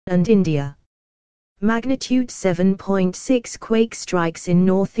and India. Magnitude 7.6 quake strikes in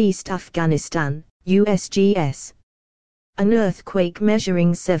northeast Afghanistan, USGS. An earthquake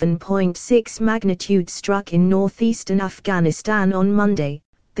measuring 7.6 magnitude struck in northeastern Afghanistan on Monday,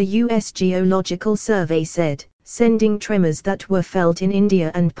 the US Geological Survey said, sending tremors that were felt in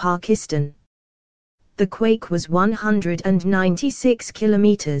India and Pakistan. The quake was 196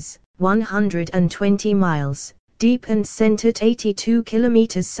 kilometers, 120 miles, deep and centered 82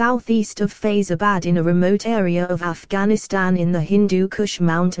 kilometers southeast of Faizabad in a remote area of Afghanistan in the Hindu Kush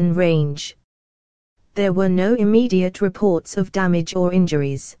mountain range. There were no immediate reports of damage or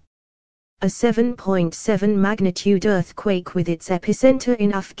injuries. A 7.7 magnitude earthquake with its epicenter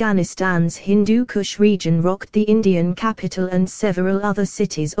in Afghanistan's Hindu Kush region rocked the Indian capital and several other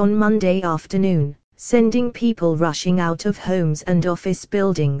cities on Monday afternoon, sending people rushing out of homes and office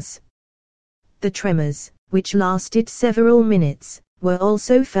buildings. The tremors, which lasted several minutes, were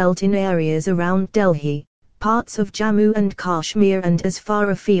also felt in areas around Delhi, parts of Jammu and Kashmir and as far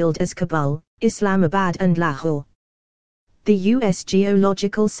afield as Kabul, Islamabad and Lahore. The US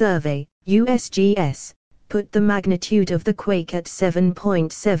Geological Survey, USGS, put the magnitude of the quake at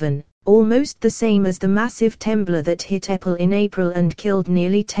 7.7, almost the same as the massive tremor that hit Nepal in April and killed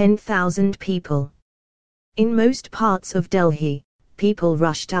nearly 10,000 people. In most parts of Delhi, people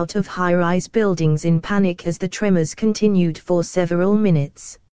rushed out of high-rise buildings in panic as the tremors continued for several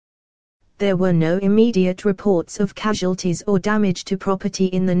minutes. There were no immediate reports of casualties or damage to property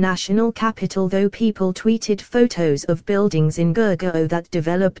in the national capital, though people tweeted photos of buildings in Gurgaon that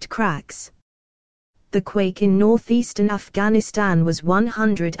developed cracks. The quake in northeastern Afghanistan was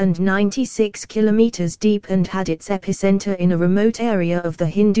 196 kilometers deep and had its epicenter in a remote area of the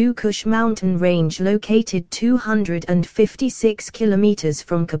Hindu Kush mountain range located 256 kilometers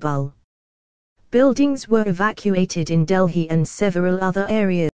from Kabul. Buildings were evacuated in Delhi and several other areas.